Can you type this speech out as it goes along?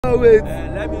cannot wait.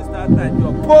 Let me start that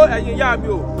job. Go and you yam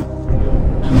you.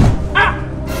 Ah!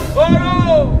 Oh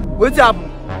no! What's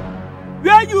happened?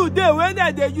 Where you there? When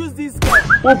they use this guy?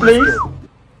 Who please?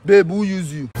 Babe, who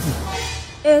use you?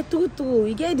 Hey, true.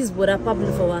 You get this brother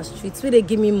Pablo for our streets where they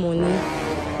give me money.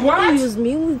 What? Who use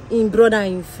me in brother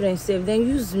and in friends, then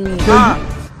use me. Ah,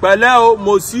 Peleo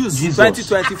most used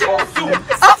 2024.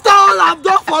 After all I've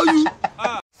done for you.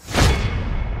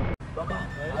 Baba,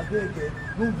 I beg you.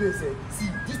 No vex. See,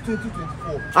 this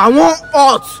 2024. I want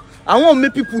hot. I want to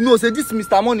make people know say this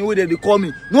Mr. Money where they call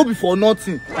me. No be for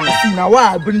nothing. See, now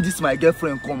why I bring this my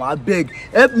girlfriend come, I beg.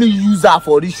 Help me use her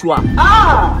for ritual.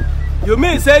 Ah! You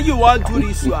mean say you want to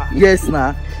ritual? Yes,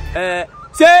 nah.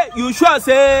 Say you sure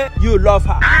say you love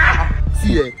her.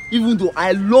 See, even though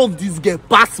I love this girl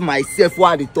past myself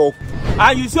while they talk.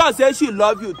 And you sure say she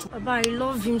love you too? Baba, I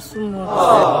love him so much.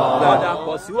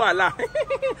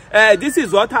 This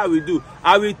is what I will do.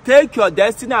 I will take your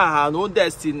destiny and her own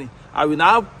destiny. I will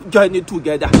now join it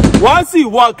together. Once you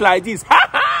walk like this,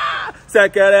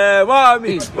 Sekere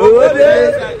mommy. God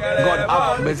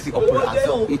have mercy upon us.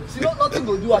 She got nothing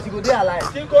to do as she go there alive.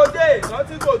 She go there,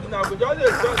 nothing to do now. We just join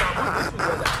and put this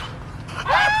together.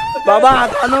 Baba, I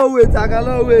cannot wait. I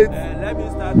cannot wait. Let me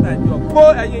start that job.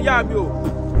 Go and you yam you.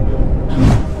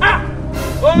 Ah!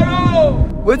 Oh no!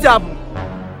 What's happened?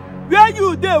 Where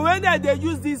you there? When they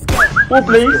use this guy? Who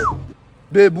please?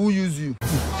 Babe, who use you?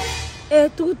 Hey,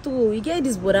 true. You get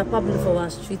this brother Pablo for our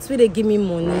streets where they give me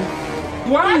money.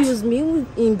 What? Who use me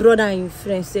in brother and in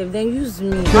friends, then use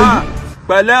me. Ah,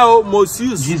 Peleo most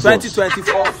used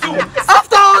 2024.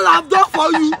 After all I've done for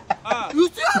you, you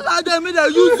still allow them to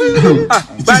use you.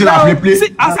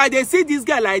 See, as I see this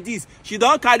guy like this, she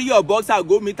don't carry your box and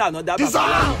go meet another person.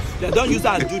 They don't use her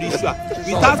and do this ritual.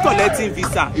 Without collecting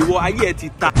visa, it will get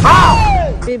it.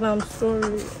 Babe, I'm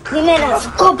sorry.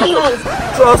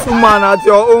 Trust man at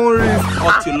your own risk.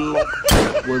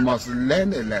 We must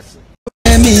learn a lesson.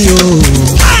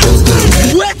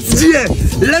 Wait there,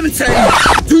 let me tell you.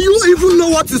 Do you even know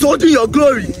what is holding your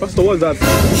glory? Pastor, what's that?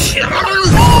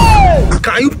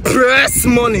 Can you press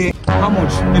money? How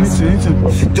much?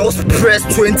 Anything. Just press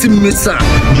 20 meter.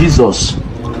 Jesus.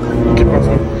 Okay,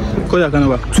 Pastor. Call your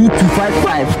number.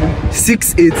 2255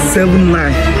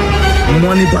 6879.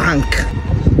 Money bank.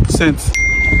 Sent.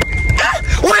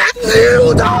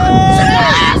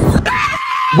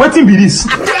 What be this?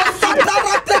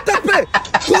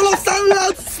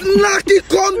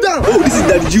 Calm down. Oh, this is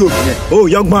Daddy Joe. Oh,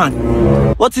 young man.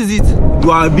 What is it?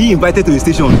 You are being invited to the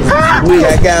station.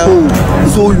 Wait,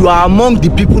 so you are among the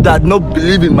people that not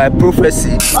believe in my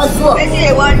prophecy?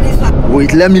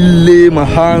 Wait, let me lay my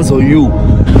hands on you.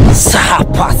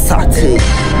 Sapasate.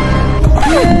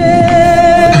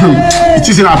 It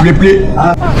is in a play.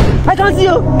 I can see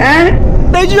you.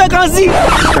 Daddy Joe, I can see.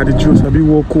 Daddy Joe, sabi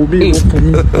walk for me.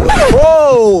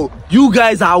 Oh, you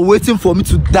guys are waiting for me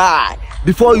to die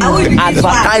before you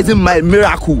advertising my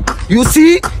miracle. You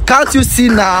see? Can't you see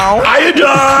now? Are you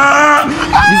done?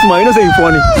 This man, you know say you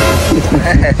funny.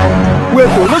 Wait,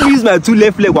 let me use my two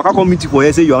left leg. Waka come meet you for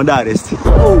here. Say you're under arrest.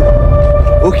 Oh,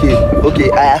 okay,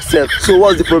 I accept. So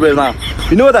what's the problem now?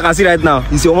 You know what I can see right now?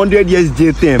 It's your 100 years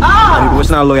jail term. I'm a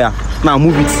professional lawyer. Now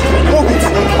move it.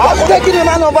 I'm taking the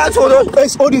man over to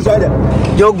Let's hold this right there.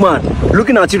 Young man,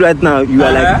 looking at you right now, you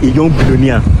are like a young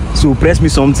billionaire. So press me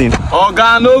something.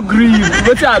 Oga, no grief.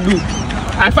 What I do?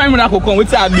 I find miracle come.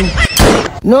 What I do?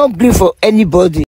 No grief for anybody.